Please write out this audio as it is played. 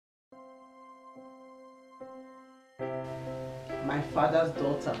My Father's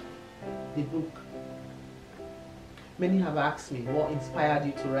Daughter, the book. Many have asked me, what inspired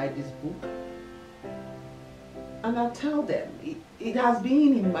you to write this book? And I tell them, it has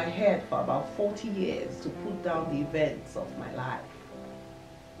been in my head for about 40 years to put down the events of my life.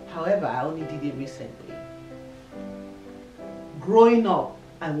 However, I only did it recently. Growing up,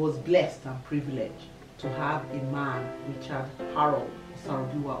 I was blessed and privileged to have a man, Richard Harold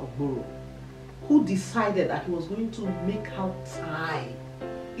Ogboro, who decided that he was going to make out time.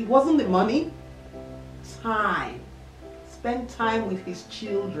 It wasn't the money, time. Spend time with his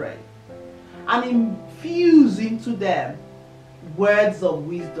children and infuse into them words of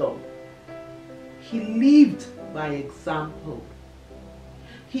wisdom. He lived by example.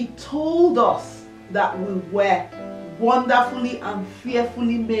 He told us that we were wonderfully and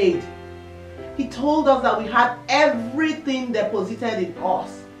fearfully made. He told us that we had everything deposited in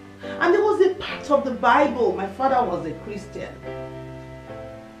us. And there was a part of the Bible, my father was a Christian.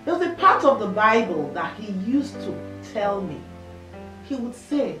 There was a part of the Bible that he used to tell me. He would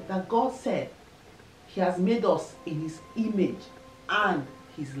say that God said he has made us in his image and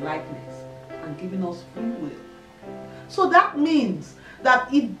his likeness and given us free will. So that means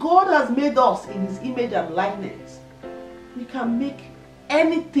that if God has made us in his image and likeness, we can make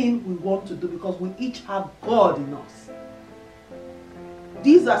anything we want to do because we each have God in us.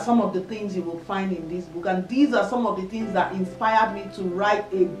 These are some of the things you will find in this book, and these are some of the things that inspired me to write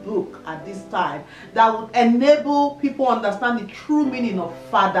a book at this time that would enable people to understand the true meaning of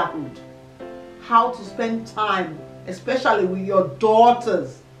fatherhood. How to spend time, especially with your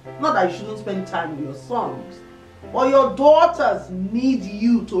daughters. Not that you shouldn't spend time with your sons, but your daughters need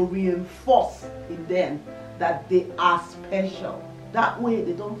you to reinforce in them that they are special. That way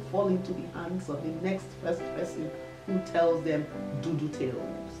they don't fall into the hands of the next first person who tells them do-do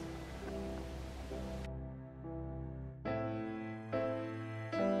tales.